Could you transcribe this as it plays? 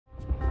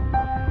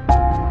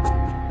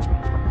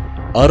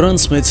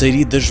Առանց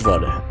մեծերի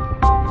դժվար է,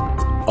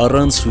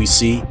 առանց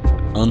հույսի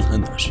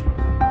անհնար։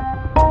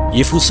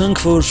 Եվ հուսանք,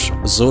 որ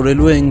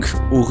զորելու ենք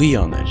ուղի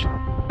անել,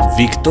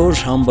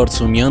 Վիկտոր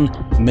Համբարձումյան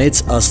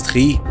մեծ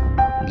աստղի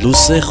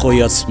լուսե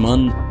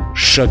խոյացման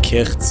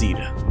շքեղ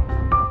ծիրը։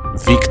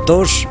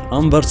 Վիկտոր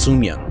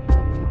Համբարձումյան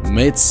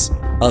մեծ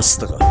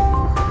աստղը։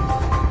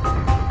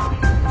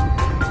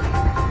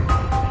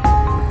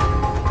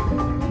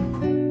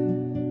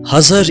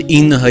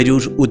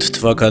 1908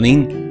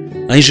 թվականին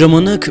այն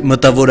ժամանակ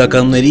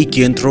մտավորականների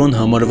կենտրոն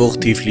համարվող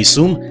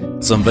Թիֆլիսում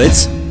ծնվեց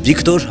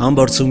Վիկտոր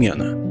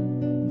Համբարձումյանը։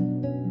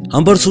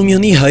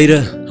 Համբարձումյանի հայրը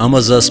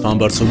Համազասպ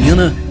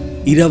Համբարձումյանը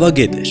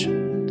իրավագետ էր,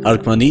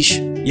 թարգմանիչ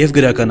և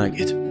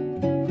գրականագետ։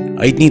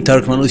 Հայտնի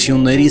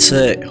թարգմանություններից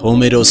է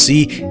Հոմերոսի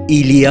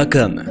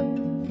Իլիականը,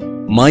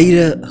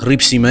 մայրը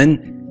Հռիփսիմեն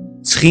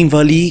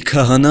Ցխինվալիի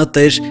քահանա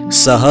տեր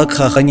Սահակ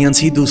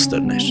Խախանյանցի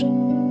դուստրն էր։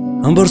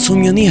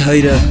 Համբարձումյանի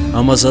հայրը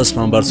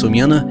Համազասպ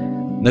Համբարձումյանը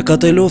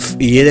նկատելով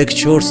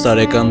 3-4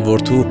 տարեկան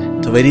որդու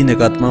թվերի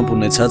նկատմամբ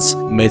ունեցած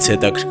մեծ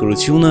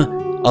հետաքրքրությունը,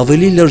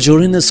 ավելի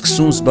լրջորեն է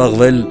սկսում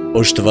զբաղվել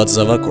օժտված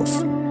զավակով,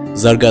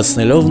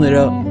 զարգացնելով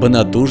նրա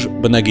բնատուր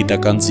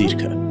բնագիտական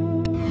ձիրքը։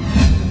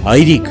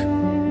 Հայրիկ,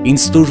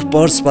 ինձ տուր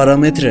պարզ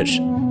պարամետրեր,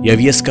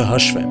 և ես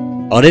կհաշվեմ,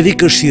 արևի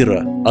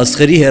կշիռը,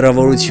 աստղերի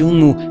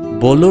հեռավորությունն ու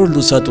բոլոր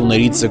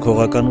լուսատուների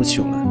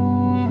ձգողականությունը։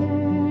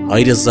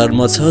 Հայրը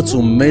զարմացած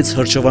ու մեծ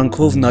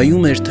հրճվանքով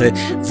նայում էր, թե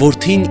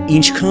որդին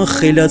ինչքան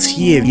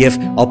խելացի է և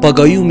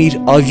ապագայում իր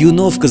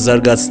ավյունով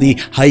կզարգացնի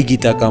հայ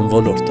գիտական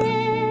ոլորտը։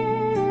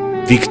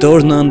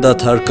 Վիկտորն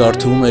անդադար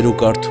կարդում էր ու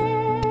կարդում։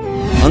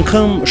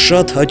 Անգամ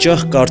շատ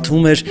հաճախ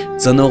կարդում էր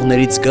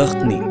ծնողներից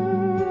գաղտնի։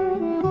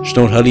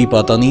 Շնորհալի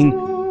պատանին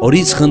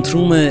օրից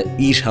խնդրում է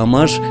իր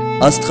համար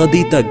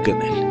աստղադիտակ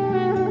գնել։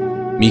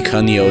 Մի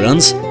քանի օր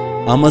անց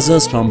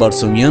Համազասպ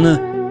Համբարձումյանը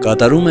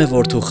կատարում է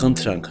որդու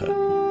խնդրանքը,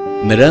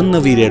 նրան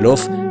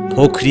նվիրելով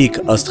փոքրիկ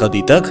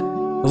աստղադիտակ,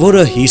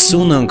 որը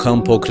 50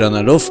 անգամ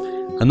փոքրանալով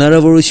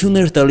հնարավորություն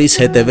էր տալիս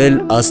հետևել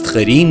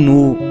աստղերին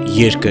ու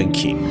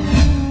երկնքին։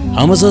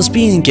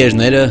 Համազասպի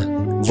ընկերները,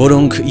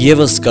 որոնք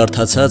ևս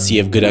կարդացած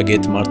և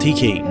գրագետ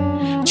մարդիկ էին,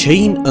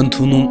 չէին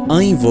ընդունում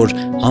այն, որ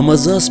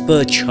Համազասպը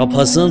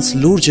չափազանց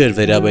լուրջ էր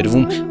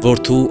վերաբերվում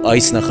որդու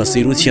այս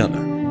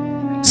նախասիրությանը։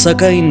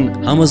 Սակայն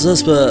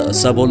Համազասպը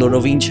սա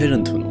բոլորովին չէր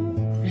ընդունում,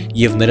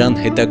 և նրան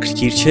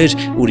հետաքրքիր չէր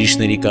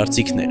ուրիշների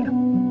կարծիքները։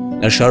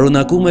 Նա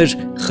շարունակում էր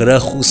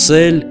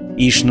խրախուսել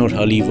իր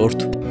շնորհալի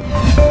որդու։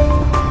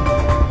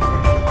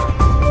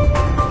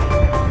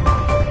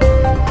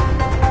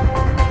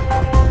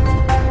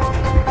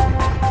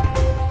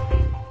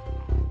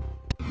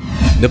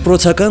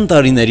 Դպրոցական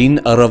տարիներին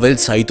առավել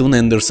ցայտուն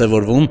են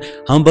դրսևորվում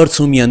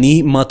Համբարձումյանի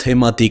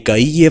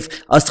մաթեմատիկայի և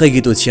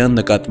աստղագիտության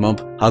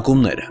նկատմամբ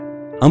հակումները։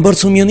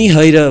 Համբարձումյանի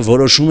հայրը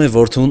որոշում է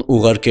որդուն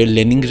ուղարկել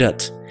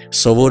Լենինգրադ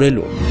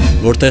սովորելու,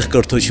 որտեղ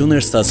կրթություն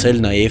էր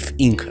ստացել նաև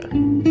ինքը։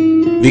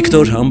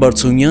 Վիկտոր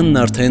Համբարձումյանն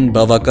արդեն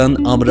բավական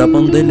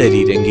ամրապնդել էր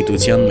իր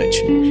գիտության մեջ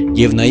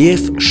և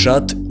նաև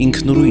շատ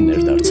ինքնուրույն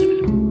էր դարձել։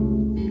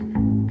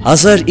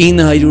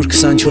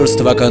 1924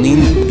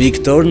 թվականին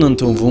Վիկտորն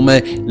ընդունվում է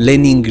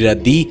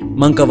Լենինգրադի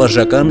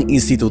մանկավարժական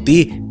ինստիտուտի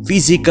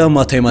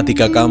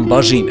ֆիզիկա-մաթեմատիկական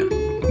բաժինը,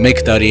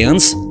 մեկ տարի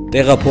անց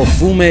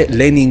տեղափոխվում է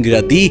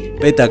Լենինգրադի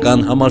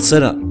պետական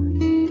համալսարան։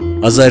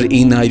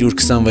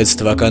 1926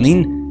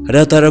 թվականին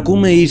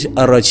հրատարակում է իր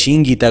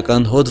առաջին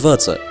գիտական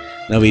հոդվածը,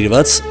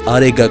 նվիրված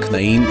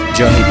արեգակնային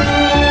ջահելին։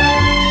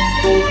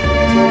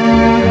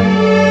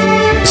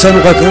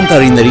 Ուսանողական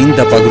տարիներին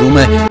տպագրում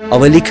է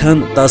ավելի քան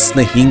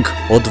 15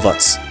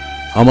 հոդված։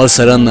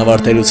 Համալսարանն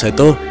ավարտելուց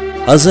հետո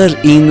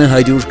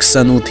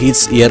 1928-ից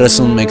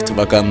 31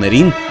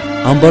 թվականներին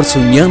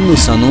Համբարձումյանն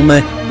ուսանում է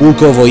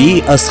Պուլկովոյի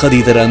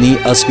աստղադիտարանի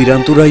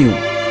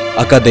ասպիրանտուրայում,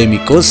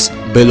 ակադեմիկոս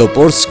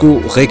Բելոպորսկու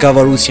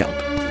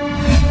ղեկավարությամբ։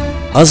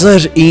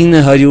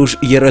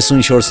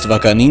 1934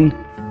 թվականին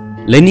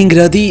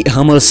Լենինգրադի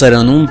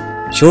համալսարանում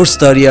 4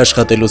 տարի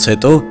աշխատելուց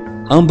հետո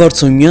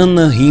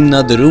Համբարձումյանը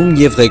հիմնադրում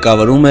և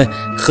ղեկավարում է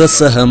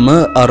ԽՍՀՄ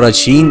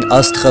առաջին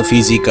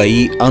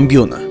աստղաֆիզիկայի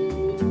ամբիոնը։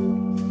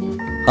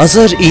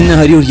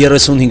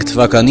 1935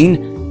 թվականին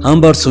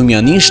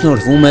Համբարձումյանին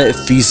շնորհվում է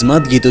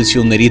ֆիզմատ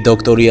գիտությունների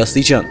դոկտորի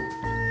աստիճան,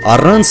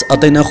 առանց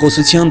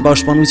ատենախոսության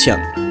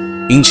պաշտպանության,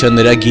 ինչը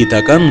նրա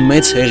գիտական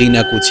մեծ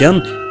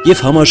հեղինակության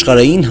և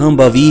համաշխարհային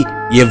համբավի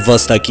և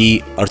վաստակի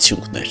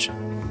արդյունքն էր։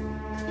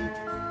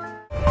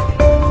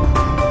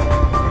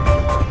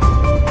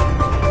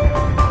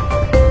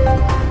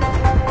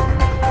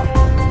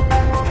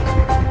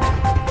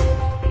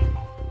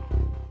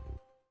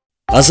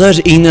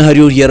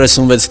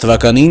 «1936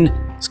 թվականին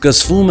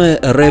սկսվում է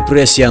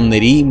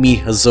ռեպրեսիաների մի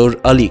հզոր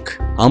ալիք։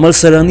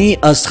 Համալսարանի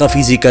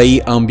աստղաֆիզիկայի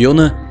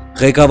ամբիոնը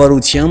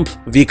ղեկավարությամբ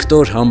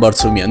Վիկտոր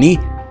Համբարձումյանի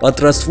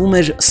պատրաստվում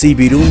էր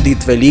Սիբիրում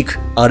դիտվելիք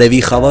արևի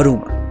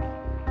խավարումը։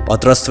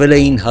 Պատրաստվել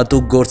էին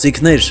հատուկ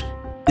գործիքներ,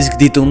 իսկ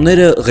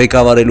դիտումները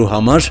ղեկավարելու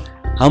համար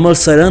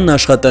համալսարանն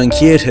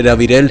աշխատանքի էր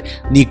հրավիրել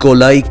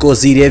Նիկոլայ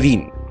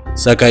Կոզիրևին,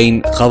 սակայն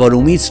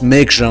խավարումից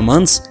մեկ ժամ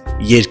անց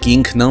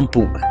երկինքն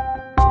ամպում է։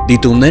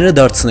 դիտումները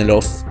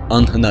դարձնելով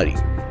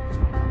անհնարին։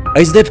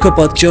 Այս դեպքը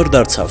պատճառ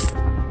դարձավ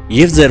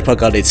և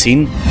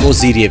ձերբակալեցին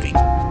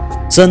Կոզիրևին։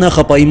 Սա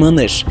նախապայման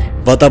էր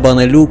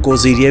վատաբանելու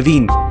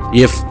Կոզիրևին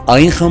և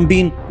այն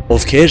խմբին,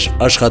 ովքեր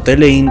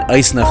աշխատել էին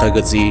այս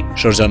նախագծի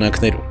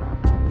շրջանակներում։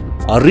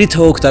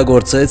 Առիթը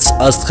օգտագործեց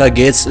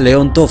աստղագետ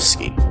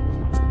Լեոնտովսկին,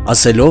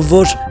 ասելով,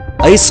 որ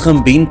այս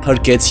խմբին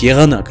փրկեց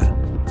եղանակը,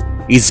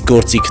 իսկ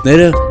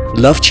գործիքները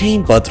լավ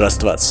չէին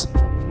պատրաստված։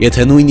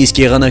 Եթե նույնիսկ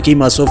եղանակի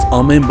մասով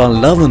ամեն բան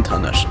լավ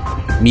ընթանար,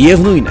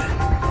 միևնույն է,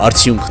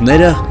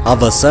 արդյունքները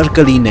հավասար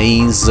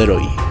կլինեին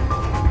 0-ի։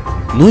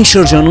 Նույն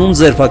շրջանում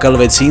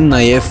ձերբակալվեցին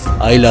նաև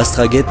այլ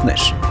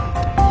աստղագետներ։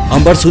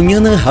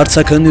 Համբարձումյանը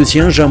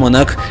հարցաքննության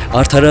ժամանակ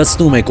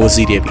արդարացնում է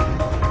Կոզիրևին,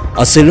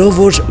 ասելով,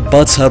 որ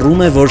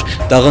բացառում է, որ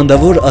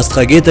տաղանդավոր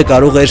աստղագետը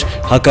կարող էր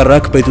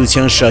հակառակ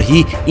պետության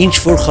շահի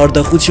ինչ-որ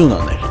խարդախություն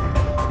անել,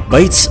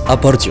 բայց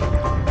ապարդյուն,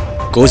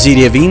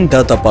 Կոզիրևին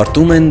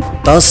դատապարտում են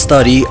 10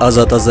 տարի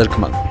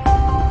ազատազրկման։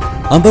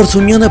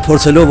 Համբարձումյանը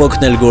փորձելով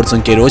օգնել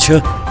գործընկերոջը,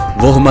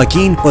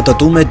 ոհմակին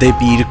պտտում է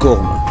դեպի իր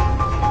կողմը։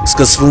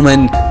 Սկսվում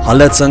են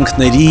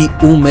հալածանքների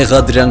ու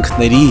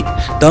մեղադրանքների,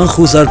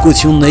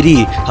 տանխուզարկությունների,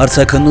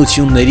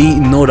 հարցաքննությունների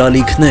նոր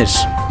ալիքներ։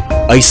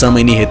 Այս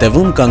ամենի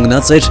հետևում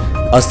կանգնած էր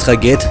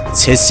աստղագետ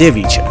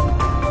Ցեսևիչը։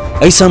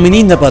 Այս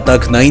ամենի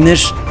նպատակն այն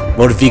էր,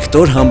 որ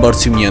Վիկտոր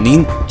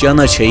Համբարձումյանին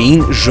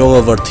ճանաչեին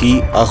ժողովրդի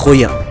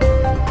ախոյան։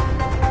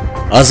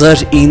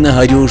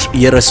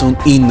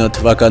 1939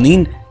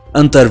 թվականին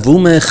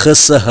ընտրվում է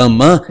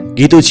ԽՍՀՄ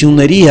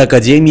Գիտությունների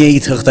ակադեմիայի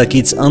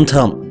թղթակից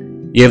անդամ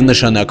և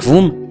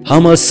նշանակվում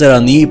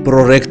համալսարանի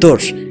պրոռեկտոր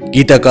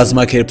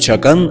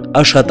գիտակազմակերպչական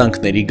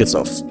աշխատանքների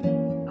գծով։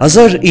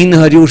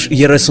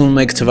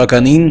 1931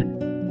 թվականին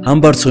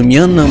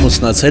Համբարձումյանն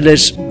ամուսնացել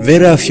էր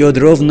Վերա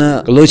Ֆյոդորովնա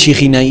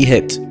Կլոչիխինայի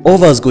հետ, ով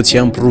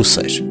ազգությամբ ռուս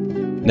էր։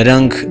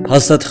 Նրանք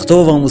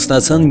փաստաթղթով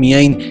ամուսնացան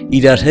միայն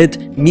իրար հետ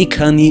մի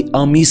քանի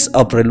ամիս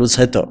ապրելուց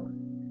հետո։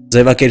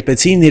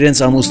 Ձևակերպեցին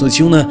իրենց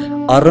ամուսնությունը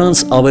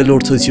առանց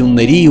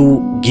ավելորդությունների ու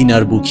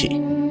գինարբուքի։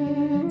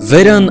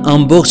 Վերան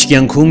ամբողջ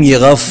կյանքում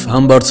եղավ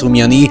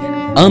Համբարձումյանի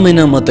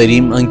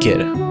ամենամտերիմ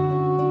ընկերը։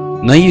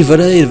 Նա իր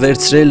վրա էր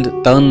վերցրել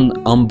տան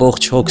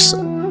ամբողջ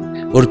հոգսը,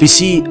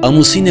 որպեսզի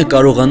ամուսինը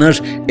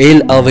կարողանար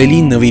էլ ավելի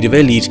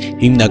նվիրվել իր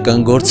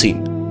հիմնական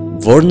գործին,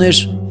 որն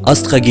էր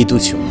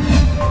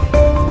աստղագիտություն։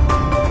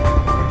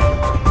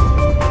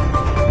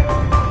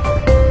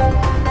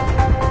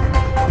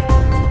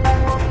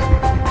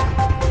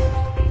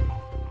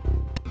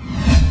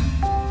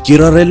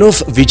 Կիրառելով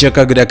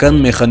վիճակագրական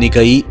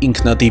մեխանիկայի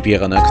ինքնատիպ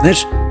եղանակներ,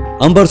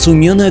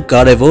 Համբարձումյանը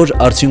կարևոր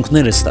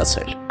արդյունքներ է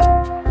ստացել։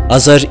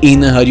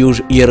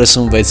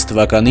 1936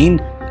 թվականին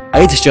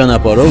այդ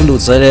ճանապարհով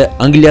լուծել է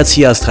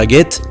անգլիացի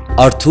աստղագետ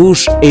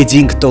Արթուր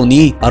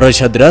Էդինգտոնի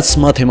առաջադրած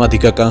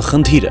մաթեմատիկական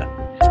խնդիրը,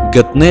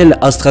 գտնել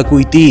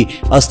աստղակույտի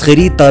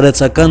աստղերի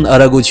տարածական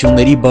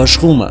արագությունների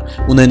բաշխումը,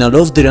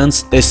 ունենալով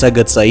դրանց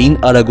տեսագծային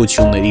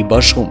արագությունների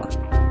բաշխումը։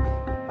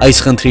 Այս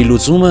խնդրի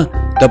լուծումը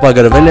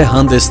տպագրվել է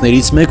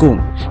հանդեսներից մեկում,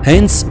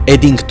 հենց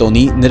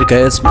Էդինգտոնի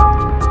ներկայացմամբ։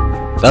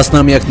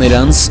 Տասնամյակներ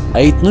անց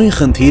այդ նույն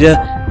խնդիրը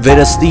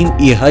վերստին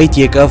ի հայտ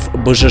եկավ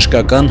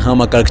բժշկական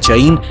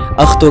համակարգչային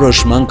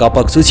ախտորոշման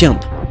կապակցությամբ։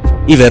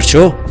 Ի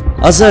վերջո,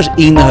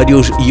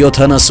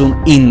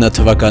 1979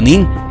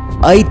 թվականին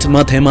այդ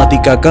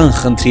մաթեմատիկական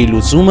խնդրի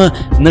լուծումը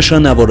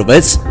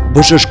նշանավորվեց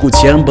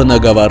բժշկության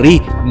բնագավառի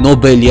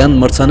Նոբելյան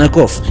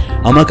մրցանակով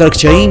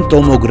համակարգչային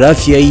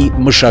տոմոգրաֆիայի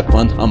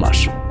մշակման համար։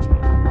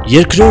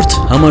 Երկրորդ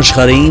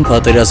համաշխարհային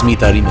պատերազմի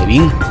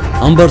տարիներին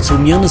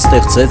Համբարձումյանը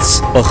ստեղծեց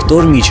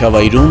պղտոր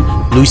միջավայրում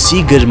լույսի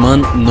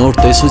գրման նոր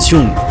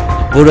տեսություն,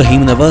 որը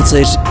հիմնված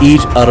էր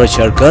իր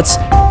առաջարկած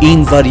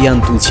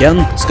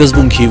ինվարիանտության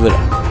սկզբունքի վրա։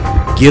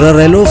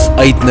 Կիրառելով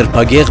այդ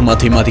նրբագեղ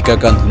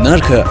մաթեմատիկական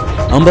հնարքը,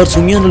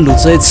 Համբարձումյանը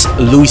լուծեց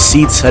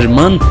լույսի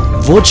ցրման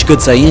ոչ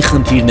գծային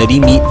խնդիրների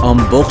մի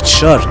ամբողջ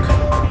շարք։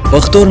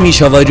 Պղտոր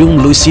միջավայրում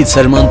լույսի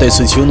ցրման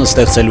տեսությունը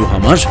ստեղծելու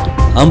համար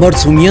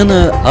Համբարձումյանը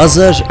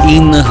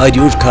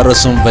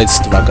 1946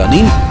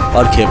 թվականին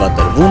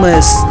պարգևատրվում է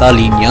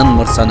Ստալինյան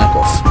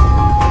մրցանակով։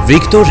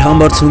 Վիկտոր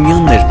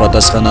Համբարձումյանն էր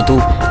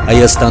պատասխանատու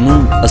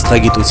Հայաստանում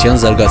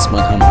աստղագիտության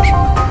զարգացման համար։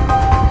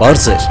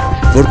 Պարզ էր,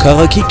 որ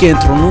քաղաքի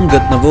կենտրոնում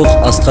գտնվող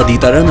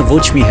աստղադիտարանը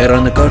ոչ մի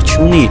հեռանկար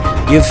չունի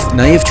և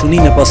նաև չունի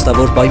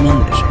նպաստավոր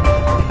պայմաններ։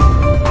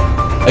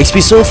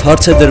 Այսպիսով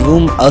հարց է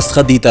դրվում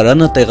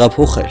աստղադիտարանը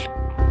տեղափոխել։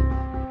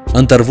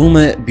 Ընտրվում է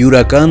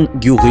Բյուրական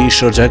գյուղի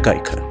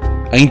շրջակայքը։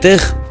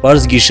 Այնտեղ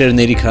պարզ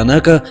գիշերների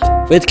քանակը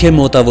պետք է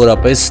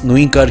մոտավորապես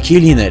նույն կարգի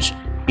լիներ,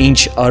 ինչ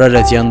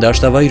Արարատյան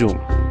դաշտավայրում,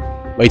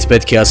 բայց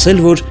պետք է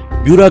ասել, որ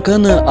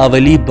Բյուրականը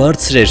ավելի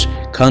բարձր էր,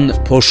 քան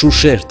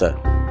Փոշուշերտը,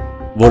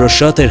 որը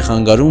շատ էր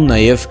խանգարում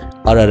նաև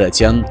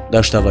Արարատյան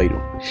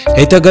դաշտավայրում։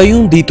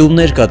 Հետագայում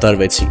դիտումներ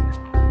կատարվեցին,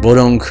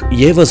 որոնք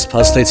ևս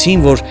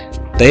փաստեցին, որ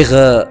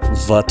տեղը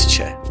վատ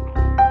չէ։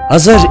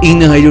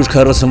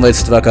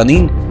 1946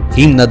 թվականին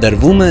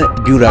հիմնադրվում է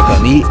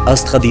Բյուրականի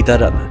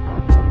աստղադիտարանը։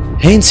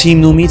 Հենց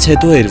հիմնումից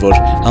հետո էր, որ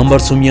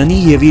Համբարձումյանի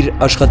եւ իր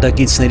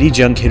աշխատակիցների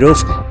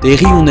ջանքերով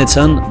տեղի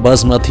ունեցան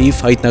բազմաթիվ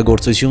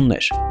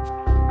հայտնագործություններ։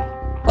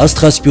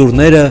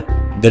 Աստղասպյուրները,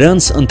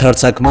 դրանց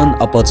ընդարձակման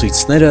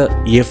ապացույցները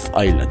եւ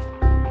այլն։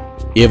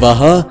 Եվ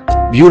ահա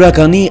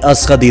Բյուրականի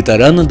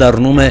աստղադիտարանը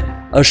դառնում է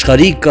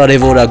աշխարհի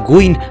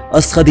կարևորագույն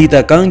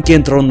աստղադիտական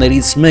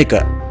կենտրոններից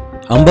մեկը։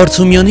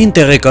 Համբարձումյանին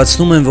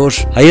տեղեկացնում են, որ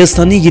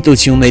Հայաստանի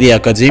գիտությունների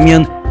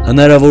ակադեմիան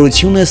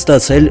հնարավորություն է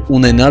ստացել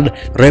ունենալ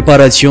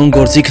ռեպարացիոն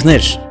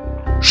գործիքներ։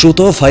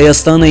 Շուտով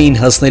Հայաստան էին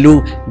հասնելու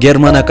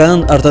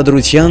գերմանական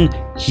արտադրության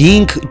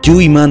 5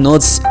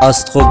 դյույմանոց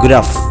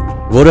աստղոգրաֆ,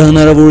 որը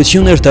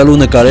հնարավորություն էր տալու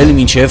նկարել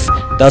մինչև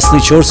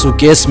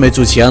 14.5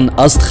 մեծության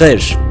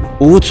աստղեր,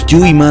 8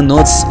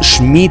 դյույմանոց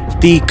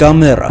Շմիդտի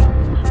կամերա,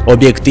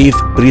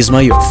 օբյեկտիվ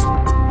պրիզմայով։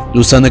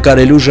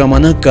 Լուսանկարելու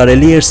ժամանակ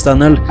կարելի էր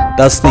ստանալ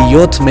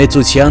 17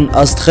 մեծության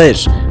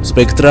աստղեր,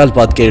 սպեկտրալ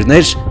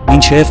պատկերներ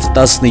մինչև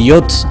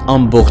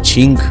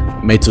 17.5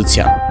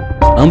 մեծության։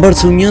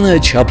 Համբարձումյանը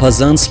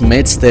չափազանց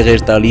մեծ տեղ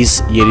էր տալիս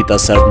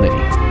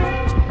երիտասարդներին։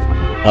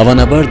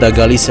 Հավանաբար դա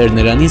գալիս էր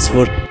նրանից,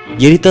 որ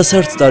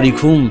երիտասարդ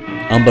տարիքում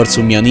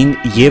Համբարձումյանին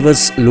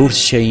եւս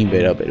լուրջ չէին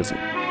վերաբերվում։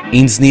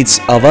 Ինձնից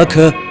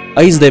ավագը,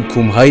 այս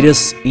դեպքում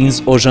հայրս, ինձ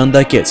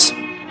օժանդակեց,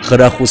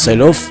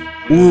 խրախուսելով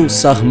ու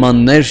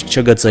սահմաններ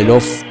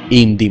չգծելով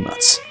իմ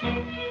դիմաց։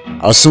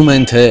 Ասում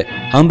են, թե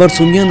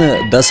Համբարձումյանը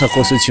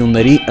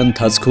դասախոսությունների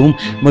ընթացքում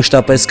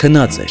մշտապես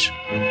քնած էր,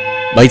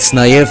 բայց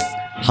նաև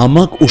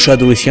համակ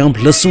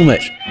ուշադրությամբ լսում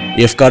էր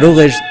եւ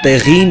կարող էր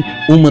տեղին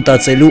ու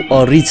մտածելու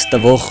առիթ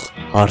տվող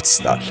հարց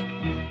տալ։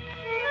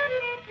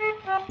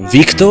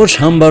 Վիկտոր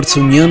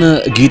Համբարձումյանը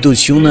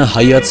գիտությունը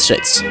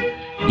հայացրեց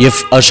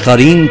եւ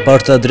աշխարհին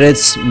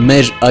պարտադրեց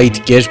մեր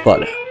այդ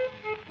կերպարը,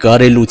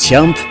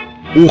 կարելությամբ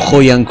ու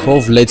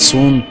խոյանքով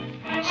լեցուն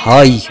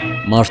հայ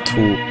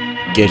մարդու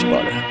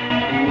կերպարը։